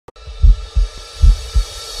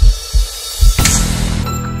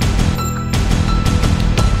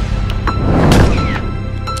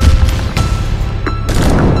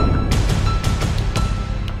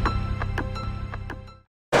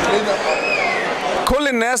كل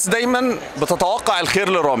الناس دايما بتتوقع الخير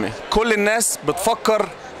لرامي، كل الناس بتفكر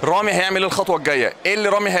رامي هيعمل الخطوة الجاية، ايه اللي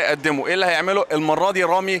رامي هيقدمه، ايه اللي هيعمله. المرة دي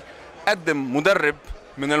رامي قدم مدرب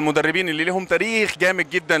من المدربين اللي لهم تاريخ جامد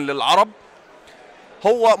جدا للعرب،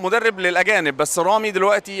 هو مدرب للأجانب، بس رامي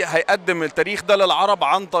دلوقتي هيقدم التاريخ ده للعرب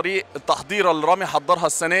عن طريق التحضيرة اللي رامي حضرها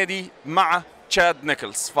السنة دي مع تشاد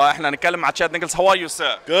نيكولز. فاحنا هنتكلم مع تشاد نيكولز. How are you,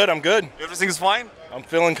 sir? Good, I'm good. Everything's fine? I'm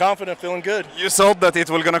feeling confident, feeling good. You thought that it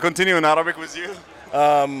will gonna continue in Arabic with you?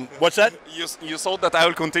 What's that? You thought that I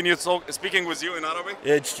will continue speaking with you in Arabic?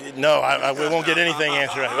 No, we won't get anything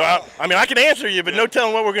answered. Well, I mean, I can answer you, but no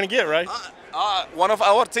telling what we're going to get, right? One of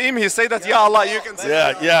our team, he said that, yeah, Allah, you can say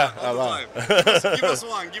Yeah, Allah.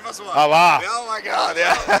 Give us one. Allah. Yeah, oh my God,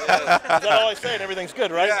 yeah. That's all I say, and everything's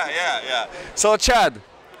good, right? Yeah. So, Chad,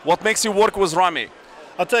 what makes you work with Rami?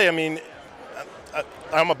 I'll tell you, I mean,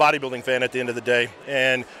 I'm a bodybuilding fan at the end of the day,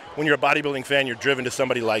 and when you're a bodybuilding fan, you're driven to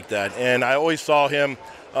somebody like that. And I always saw him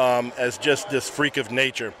as just this freak of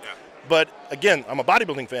nature. Yeah. But again, I'm a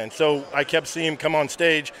bodybuilding fan, so I kept seeing him come on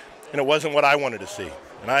stage, and it wasn't what I wanted to see.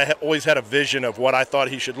 And I always had a vision of what I thought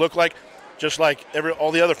he should look like, just like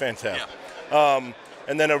all the other fans have. Yeah.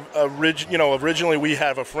 And then, originally we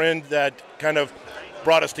have a friend that kind of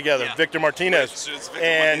brought us together, Yeah. Victor Martinez.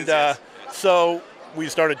 And so we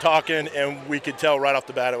started talking, and we could tell right off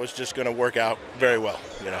the bat it was just going to work out very well,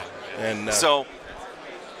 you know. And So,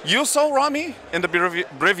 you saw Rami in the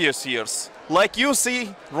previous years, like you see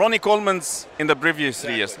Ronnie Coleman's in the previous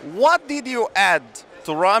years. What did you add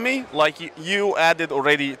to Rami like you added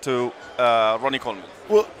already to Ronnie Coleman?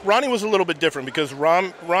 Well, Ronnie was a little bit different because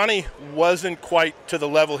Ronnie wasn't quite to the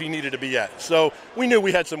level he needed to be at. So we knew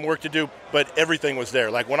we had some work to do, but everything was there.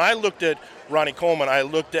 Like when I looked at Ronnie Coleman, I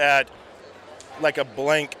looked at like a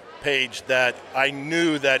blank page that I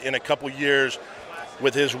knew that in a couple years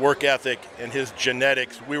with his work ethic and his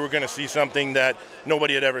genetics, we were going to see something that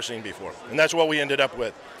nobody had ever seen before. And that's what we ended up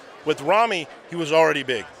with. With Rami, he was already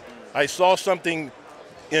big. I saw something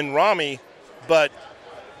in Rami, but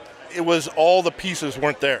it was all the pieces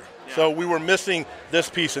weren't there. Yeah. So we were missing this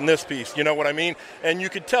piece and this piece, you know what I mean? And you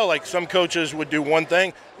could tell like some coaches would do one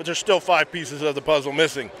thing, but there's still 5 pieces of the puzzle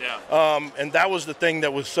missing. Yeah. And that was the thing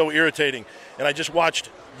that was so irritating. And I just watched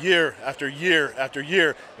year after year after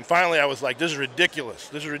year, and finally I was like, this is ridiculous.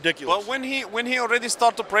 This is ridiculous. Well, when he already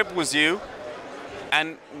started to prep with you, and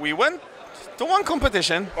we went to one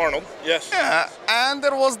competition. Arnold, yes. Yeah, and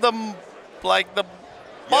there was the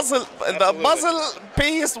puzzle, the puzzle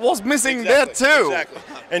piece was missing there too. Exactly.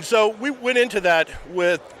 And so we went into that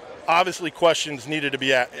with obviously questions needed to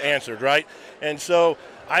be answered, right? And so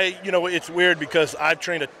it's weird because I've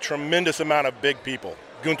trained a tremendous amount of big people.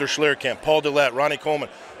 Gunther Schlierkamp, Paul Dillette, Ronnie Coleman,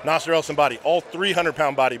 Nasser El Sambadi, all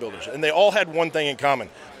 300-pound bodybuilders. And they all had one thing in common.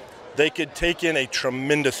 They could take in a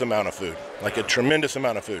tremendous amount of food, like a tremendous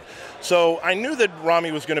amount of food. So I knew that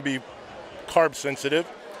Rami was going to be carb sensitive,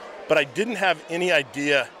 but I didn't have any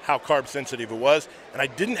idea how carb sensitive it was, and I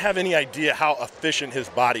didn't have any idea how efficient his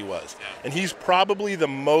body was. And he's probably the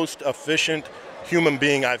most efficient human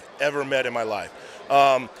being I've ever met in my life.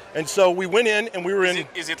 And so we went in, and we were in.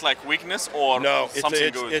 Is it like weakness or no?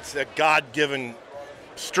 Something good? It's a God-given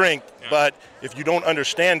strength, but if you don't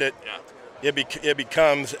understand it, it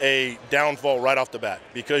becomes a downfall right off the bat,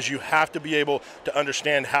 because you have to be able to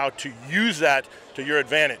understand how to use that to your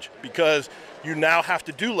advantage, because you now have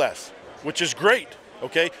to do less, which is great,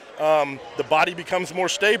 okay? The body becomes more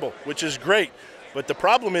stable, which is great. But the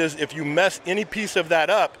problem is if you mess any piece of that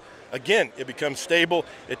up, again, it becomes stable.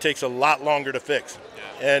 It takes a lot longer to fix.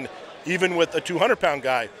 Yeah. And even with a 200-pound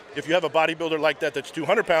guy, if you have a bodybuilder like that that's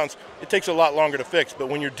 200 pounds, it takes a lot longer to fix. But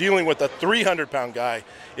when you're dealing with a 300-pound guy,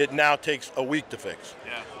 it now takes a week to fix.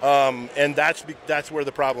 Yeah. And that's where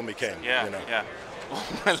the problem became. Yeah, you know? yeah.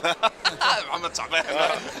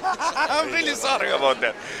 I'm really sorry about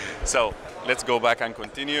that. So let's go back and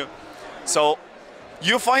continue. So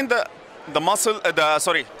you find the muscle,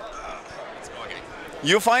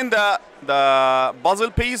 you find the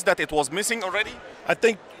puzzle piece that it was missing already? I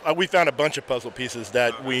think we found a bunch of puzzle pieces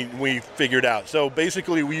that we figured out. So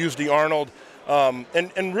basically we used the Arnold,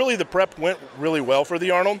 and really the prep went really well for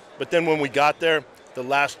the Arnold, but then when we got there, the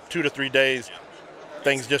last 2 to 3 days,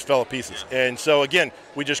 things just fell to pieces. And so again,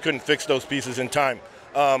 we just couldn't fix those pieces in time.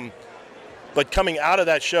 But coming out of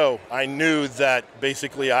that show, I knew that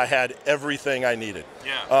basically I had everything I needed.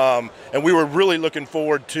 Yeah. And we were really looking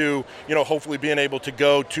forward to, hopefully being able to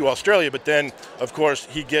go to Australia. But then, of course,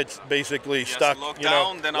 he gets basically stuck, locked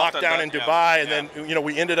down in Dubai. And then,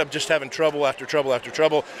 we ended up just having trouble after trouble after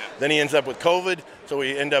trouble. Yeah. Then he ends up with COVID. So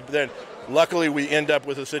we end up then, luckily we end up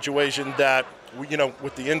with a situation that,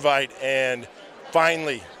 with the invite, and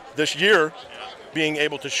finally this year, being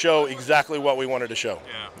able to show exactly what we wanted to show.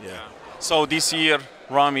 Yeah. So this year,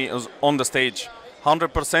 Rami is on the stage.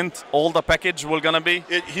 100%, all the package will gonna be?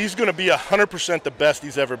 He's gonna be 100% the best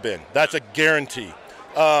he's ever been. That's a guarantee.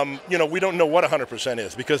 You know, we don't know what 100%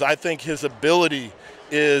 is because I think his ability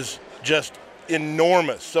is just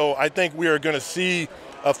enormous. So I think we are gonna see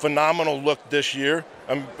a phenomenal look this year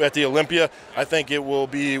at the Olympia. I think it will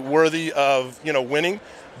be worthy of, you know, winning.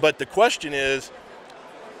 But the question is,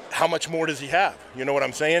 how much more does he have? You know what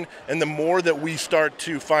I'm saying? And the more that we start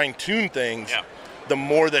to fine-tune things, the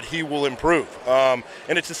more that he will improve. And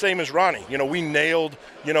it's the same as Ronnie. You know, we nailed,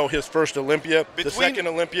 you know, his first Olympia. The second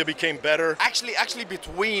Olympia became better. Actually,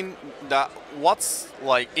 between the what's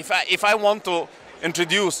like, if I want to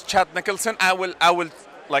introduce Chad Nicholson, I will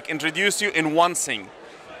like introduce you in one thing.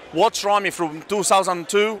 Watch Rami from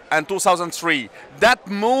 2002 and 2003. That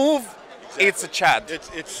move, exactly. It's a Chad.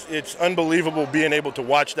 It's unbelievable being able to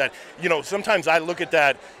watch that. You know, sometimes I look at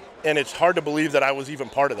that and it's hard to believe that I was even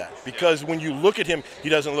part of that because when you look at him, he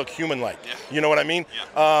doesn't look human-like. You know what I mean?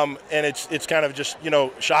 And it's kind of just, you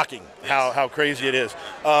know, shocking how crazy it is.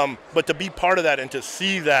 But to be part of that and to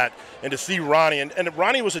see that and to see Ronnie, and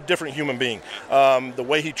Ronnie was a different human being. The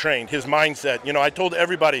way he trained, his mindset. You know, I told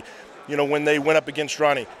everybody, you know, when they went up against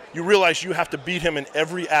Ronnie, you realize you have to beat him in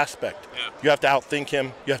every aspect. You have to outthink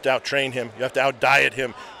him. You have to outtrain him. You have to outdiet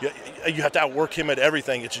him. You have to outwork him at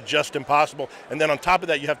everything. It's just impossible. And then on top of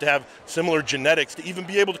that, you have to have similar genetics to even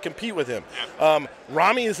be able to compete with him.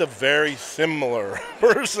 Rami is a very similar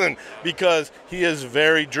person because he is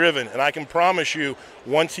very driven. And I can promise you,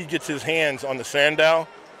 once he gets his hands on the Sandow,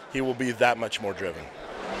 he will be that much more driven.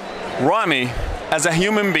 Rami, as a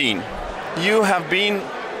human being, you have been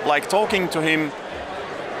like talking to him.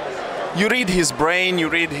 You read his brain, you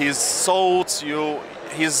read his thoughts,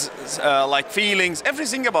 his like feelings,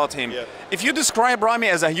 everything about him. If you describe Rami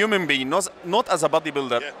as a human being, not as a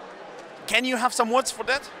bodybuilder, can you have some words for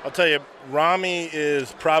that? I'll tell you, Rami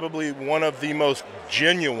is probably one of the most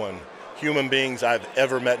genuine human beings I've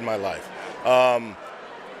ever met in my life.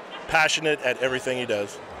 Passionate at everything he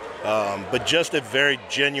does, but just a very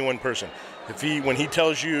genuine person. When he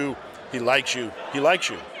tells you he likes you,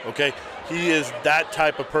 okay? He is that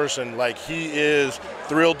type of person. Like, he is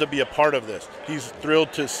thrilled to be a part of this. He's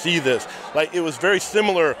thrilled to see this. Like, it was very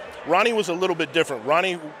similar. Ronnie was a little bit different.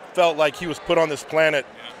 Ronnie felt like he was put on this planet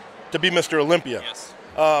to be Mr. Olympia.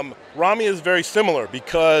 Rami is very similar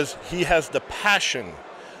because he has the passion.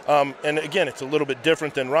 And again, it's a little bit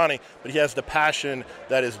different than Ronnie, but he has the passion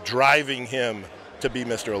that is driving him to be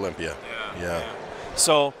Mr. Olympia.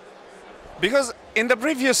 So, because in the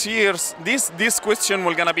previous years, this question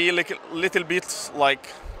was gonna be a little bit like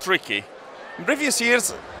tricky. In previous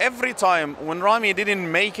years, every time when Rami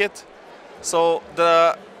didn't make it, so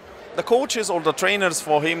the coaches or the trainers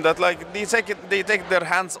for him that like they take their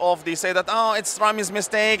hands off. They say that, oh, it's Rami's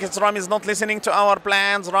mistake. It's Rami's not listening to our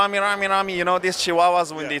plans. Rami. You know, these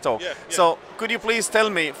chihuahuas when they talk. So could you please tell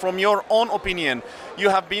me, from your own opinion, you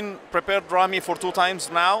have been prepared Rami for 2 times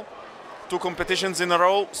now, 2 competitions in a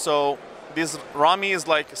row. So this Rami is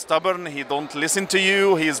like stubborn. He don't listen to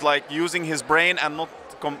you. He's like using his brain and not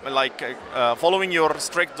following your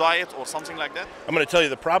strict diet or something like that. I'm going to tell you,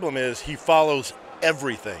 the problem is he follows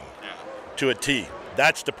everything to a T.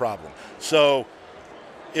 That's the problem. So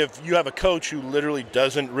if you have a coach who literally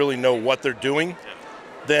doesn't really know what they're doing,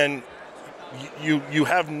 then you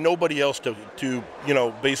have nobody else to you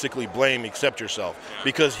know, basically blame except yourself,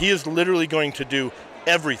 because he is literally going to do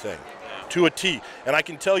everything to a T. And I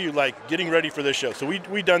can tell you, like, getting ready for this show, so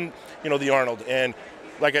we done, you know, the Arnold, and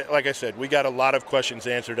like I said, we got a lot of questions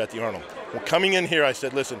answered at the Arnold. Well, coming in here, I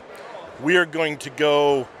said, listen, we are going to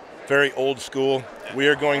go very old school. We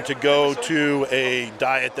are going to go to a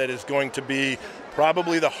diet that is going to be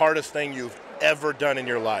probably the hardest thing you've ever done in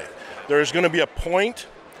your life. There's going to be a point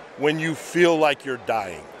when you feel like you're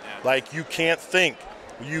dying, like you can't think,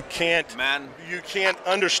 you can't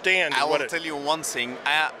understand. I will tell you one thing.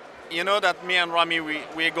 You know that me and Rami,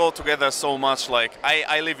 we go together so much. Like,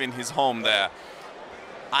 I live in his home there.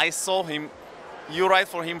 I saw him. You write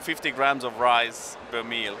for him 50 grams of rice per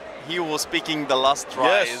meal. He was picking the last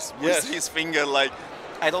rice with his finger. Like,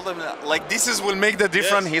 I told him, like, this will make the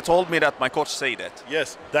difference. He told me that. My coach said that.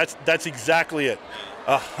 Yes, that's exactly it,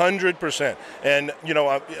 100%. And you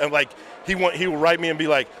know, I'm like, he will write me and be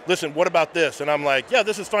like, listen, what about this? And I'm like, yeah,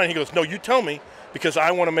 this is fine. He goes, no, you tell me, because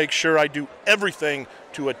I want to make sure I do everything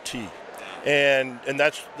to a T. And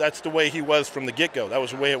that's the way he was from the get-go. That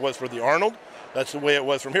was the way it was for the Arnold. That's the way it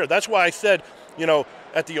was from here. That's why I said, you know,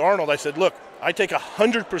 at the Arnold, I said, look, I take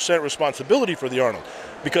 100% responsibility for the Arnold,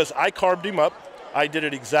 because I carved him up. I did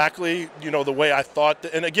it exactly, the way I thought.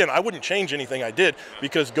 And again, I wouldn't change anything I did,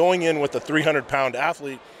 because going in with a 300-pound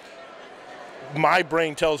athlete, my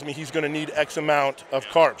brain tells me he's going to need X amount of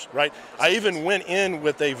carbs, right? I even went in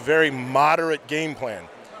with a very moderate game plan,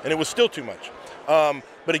 and it was still too much.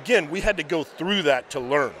 But again, we had to go through that to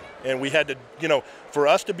learn. And we had to, for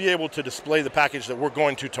us to be able to display the package that we're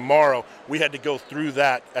going to tomorrow, we had to go through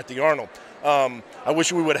that at the Arnold. I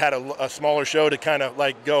wish we would have had a smaller show to kind of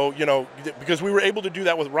like go, because we were able to do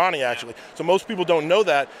that with Ronnie, actually. So most people don't know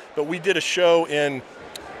that, but we did a show in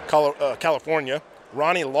California.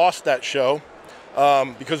 Ronnie lost that show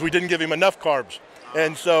because we didn't give him enough carbs.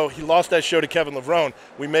 And so he lost that show to Kevin Levrone.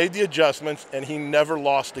 We made the adjustments, and he never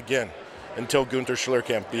lost again until Gunther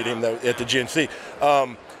Schlierkamp beat him at the GNC.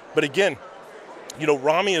 But again,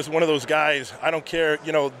 Rami is one of those guys, I don't care,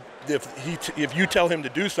 if you tell him to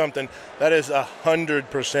do something, that is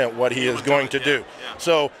 100% what he is going to do. Yeah.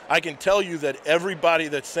 So I can tell you that everybody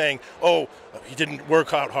that's saying, oh, he didn't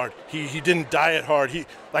work out hard, he didn't diet hard,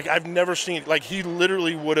 I've never seen, he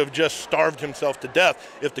literally would have just starved himself to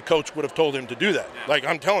death if the coach would have told him to do that. Yeah.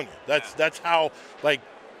 I'm telling you, that's how,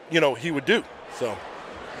 he would do, so.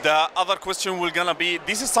 The other question will gonna be,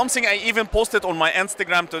 this is something I even posted on my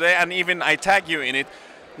Instagram today, and even I tag you in it.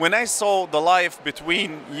 When I saw the live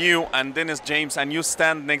between you and Dennis James, and you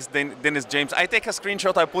stand next to Dennis James, I take a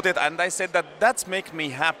screenshot, I put it, and I said that's make me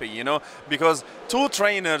happy, because two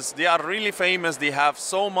trainers, they are really famous, they have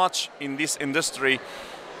so much in this industry,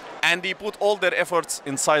 and they put all their efforts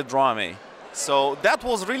inside Rami. So that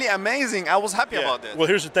was really amazing. I was happy about that. Well,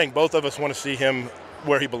 here's the thing, both of us want to see him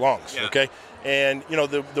where he belongs, okay? And, it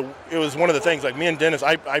was one of the things, me and Dennis,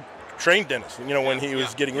 I trained Dennis, when he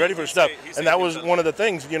was getting ready for stuff. And that was one of the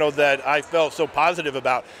things, that I felt so positive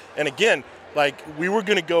about. And again, we were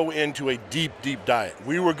going to go into a deep, deep diet.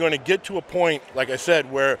 We were going to get to a point, like I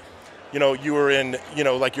said, where, you were in,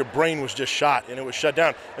 your brain was just shot and it was shut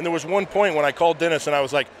down. And there was one point when I called Dennis and I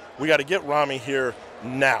was like, we got to get Rami here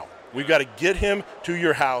now. We've got to get him to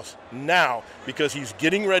your house now, because he's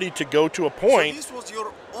getting ready to go to a point. So this was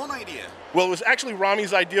your own idea? Well, it was actually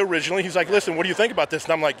Rami's idea originally. He's like, listen, what do you think about this?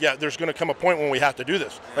 And I'm like, yeah, there's going to come a point when we have to do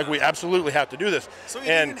this. We absolutely have to do this. So you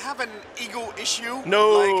didn't have an ego issue?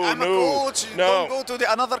 No, I'm a coach, don't go to the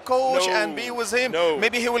another coach and be with him. No.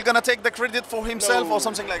 Maybe he will going to take the credit for himself or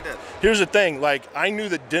something like that. Here's the thing, I knew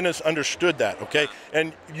that Dennis understood that, okay?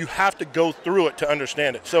 And you have to go through it to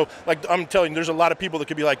understand it. So, I'm telling you, there's a lot of people that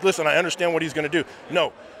could be like, listen, I understand what he's going to do.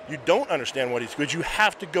 No. You don't understand what he's good. You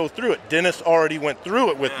have to go through it. Dennis already went through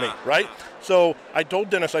it with me, right? So I told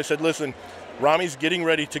Dennis, I said, listen, Rami's getting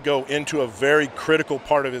ready to go into a very critical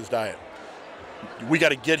part of his diet. We got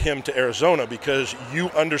to get him to Arizona because you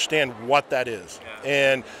understand what that is.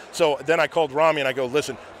 And so then I called Rami and I go,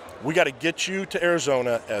 listen, we got to get you to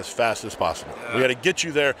Arizona as fast as possible. We got to get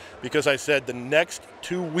you there, because I said the next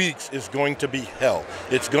 2 weeks is going to be hell.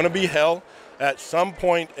 It's going to be hell. At some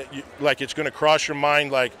point, it's going to cross your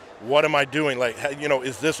mind, what am I doing?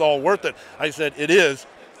 Is this all worth it? I said, it is,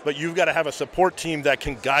 but you've got to have a support team that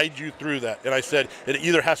can guide you through that. And I said, it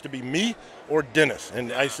either has to be me or Dennis.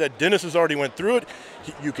 And I said, Dennis has already went through it.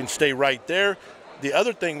 You can stay right there. The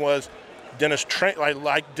other thing was, I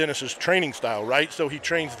like Dennis's training style, right? So he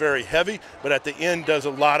trains very heavy, but at the end does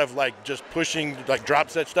a lot of just pushing,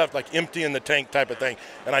 drop set stuff, emptying the tank type of thing.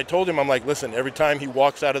 And I told him, I'm like, listen, every time he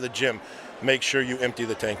walks out of the gym, make sure you empty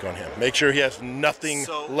the tank on him. Make sure he has nothing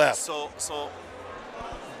left. So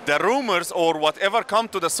the rumors or whatever come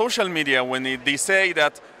to the social media when they say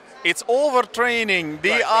that it's overtraining,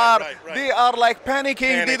 they are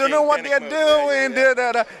panicking, they don't know what they are doing.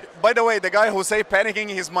 By the way, the guy who say panicking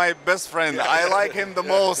is my best friend. I like him the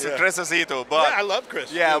most, Chris Acito. But I love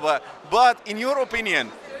Chris. Yeah, but in your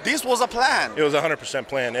opinion, this was a plan. It was 100%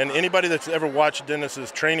 planned. And anybody that's ever watched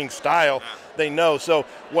Dennis's training style, they know. So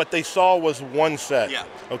what they saw was one set. Yeah.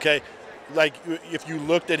 Okay? If you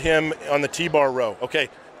looked at him on the T-bar row, okay,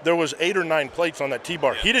 there was 8 or 9 plates on that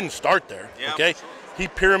T-bar. Yeah. He didn't start there, okay? Sure. He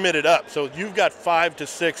pyramided up. So you've got 5 to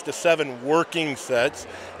 6 to 7 working sets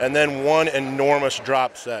and then one enormous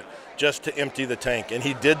drop set just to empty the tank. And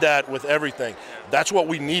he did that with everything. That's what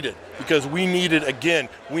we needed, because we needed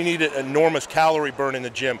enormous calorie burn in the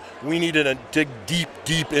gym. We needed to dig deep,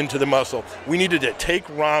 deep into the muscle. We needed to take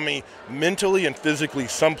Rami mentally and physically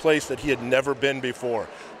someplace that he had never been before.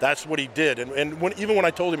 That's what he did. And even when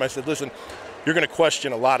I told him, I said, listen, you're going to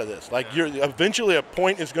question a lot of this. Eventually a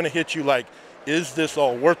point is going to hit you is this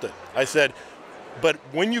all worth it? I said, but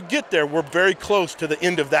when you get there, we're very close to the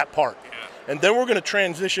end of that part. And then we're going to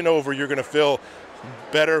transition over. You're going to feel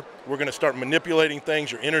better. We're going to start manipulating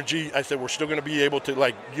things, your energy. I said we're still going to be able to,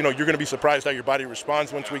 like, you know, you're going to be surprised how your body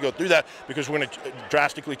responds once we go through that, because we're going to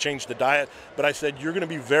drastically change the diet. But I said you're going to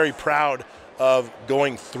be very proud of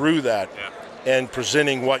going through that and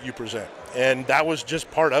presenting what you present. And that was just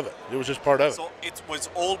part of it. It was just part of it. So it was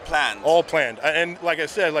all planned? All planned. And like I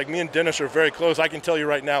said, like, me and Dennis are very close. I can tell you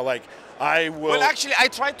right now, like, I will... Well, actually, I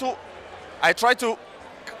tried to...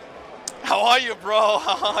 How are you, bro?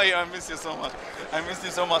 How are you? I miss you so much. I miss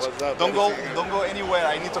you so much. Up, don't go anywhere.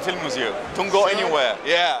 I need to film with you. Don't go anywhere.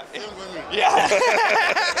 Yeah. Yeah.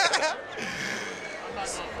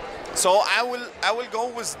 So I will go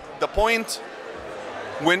with the point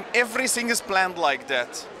when everything is planned like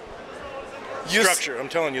that. Structure. I'm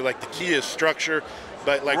telling you, like, the key is structure.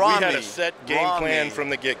 But like, Rami, we had a set game plan from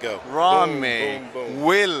the get-go. Rami boom, boom, boom.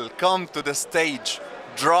 will come to the stage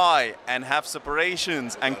dry and have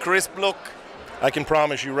separations and crisp look. I can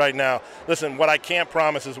promise you right now. Listen, what I can't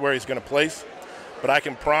promise is where he's going to place, but I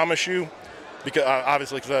can promise you, because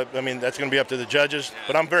obviously, because I mean, that's going to be up to the judges.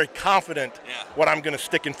 But I'm very confident what I'm going to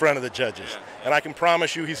stick in front of the judges, and I can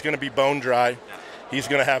promise you he's going to be bone dry. He's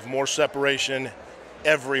going to have more separation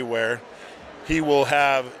everywhere. He will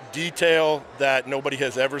have detail that nobody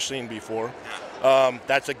has ever seen before.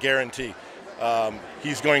 That's a guarantee.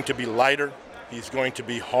 He's going to be lighter. He's going to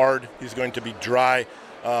be hard. He's going to be dry.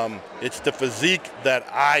 It's the physique that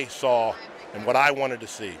I saw and what I wanted to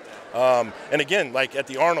see. And again, like at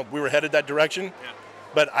the Arnold, we were headed that direction,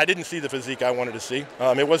 but I didn't see the physique I wanted to see.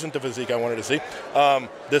 It wasn't the physique I wanted to see.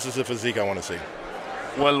 This is the physique I want to see.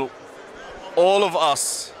 Well, all of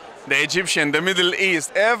us, the Egyptian, the Middle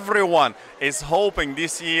East, everyone is hoping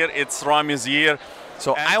this year it's Rami's year.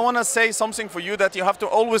 So I want to say something for you that you have to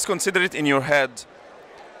always consider it in your head.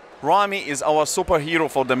 Rami is our superhero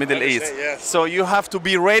for the Middle East. Yes. So you have to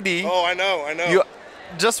be ready. Oh, I know. You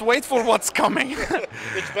just wait for what's coming.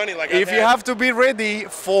 It's funny, like, if you have to be ready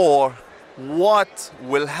for what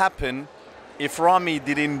will happen if Rami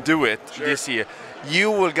didn't do it this year.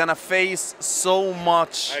 You were gonna face so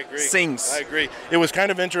much things. I agree. It was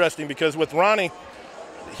kind of interesting because with Ronnie,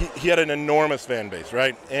 he had an enormous fan base,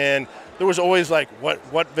 right? And there was always like,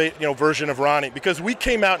 what version of Ronnie? Because we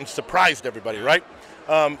came out and surprised everybody, right?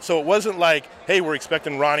 So it wasn't like, hey, we're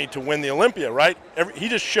expecting Ronnie to win the Olympia, right? He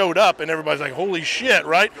just showed up and everybody's like, holy shit,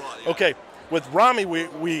 right? Okay, with Rami,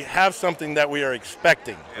 we have something that we are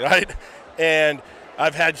expecting, right? And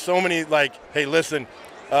I've had so many like, hey, listen,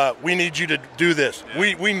 we need you to do this.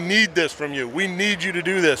 We need this from you. We need you to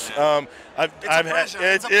do this.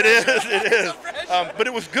 It is. But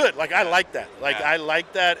it was good. Like, I like that. Like, I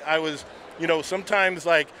like that. I was, sometimes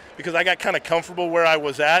like, because I got kind of comfortable where I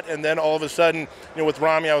was at, and then all of a sudden, with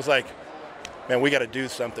Rami, I was like, man, we got to do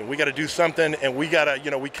something. We got to do something, and we got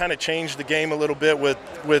to, we kind of changed the game a little bit with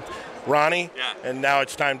Ronnie, and now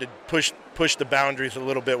it's time to push the boundaries a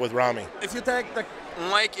little bit with Rami. If you take the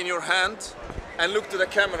mic in your hand and look to the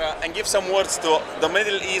camera and give some words to the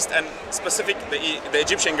Middle East and specific the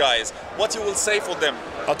Egyptian guys, what you will say for them?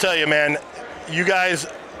 I'll tell you, man, you guys,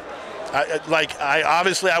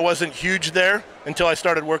 I wasn't huge there until I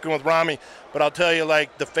started working with Rami, but I'll tell you,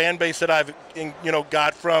 like, the fan base that I've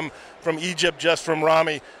got from Egypt just from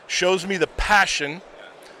Rami shows me the passion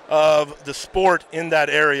of the sport in that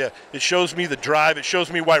area. It shows me the drive. It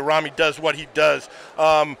shows me why Rami does what he does.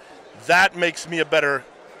 That makes me a better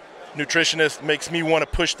nutritionist, makes me want to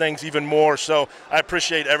push things even more. So I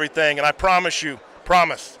appreciate everything, and I promise,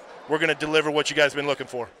 we're going to deliver what you guys have been looking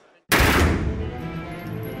for.